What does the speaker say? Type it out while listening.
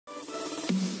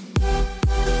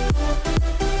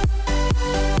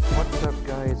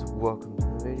welcome to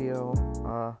the video.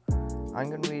 I'm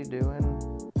gonna be doing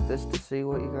this to see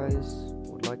what you guys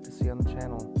would like to see on the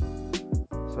channel.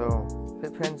 So,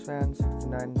 FitFriends fans,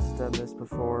 United's done this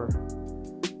before,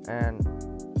 and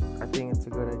I think it's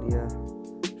a good idea.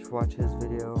 You should watch his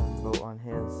video and vote on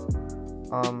his.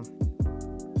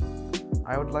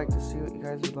 I would like to see what you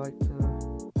guys would like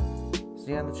to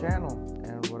see on the channel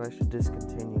and what I should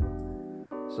discontinue.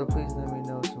 So please let me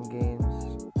know some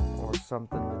games or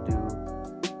something to do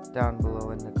down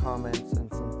below in the comments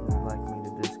and something you'd like me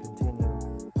to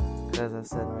discontinue. Because as I've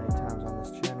said many times on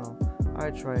this channel, I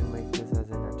try and make this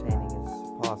as entertaining as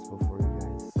possible for you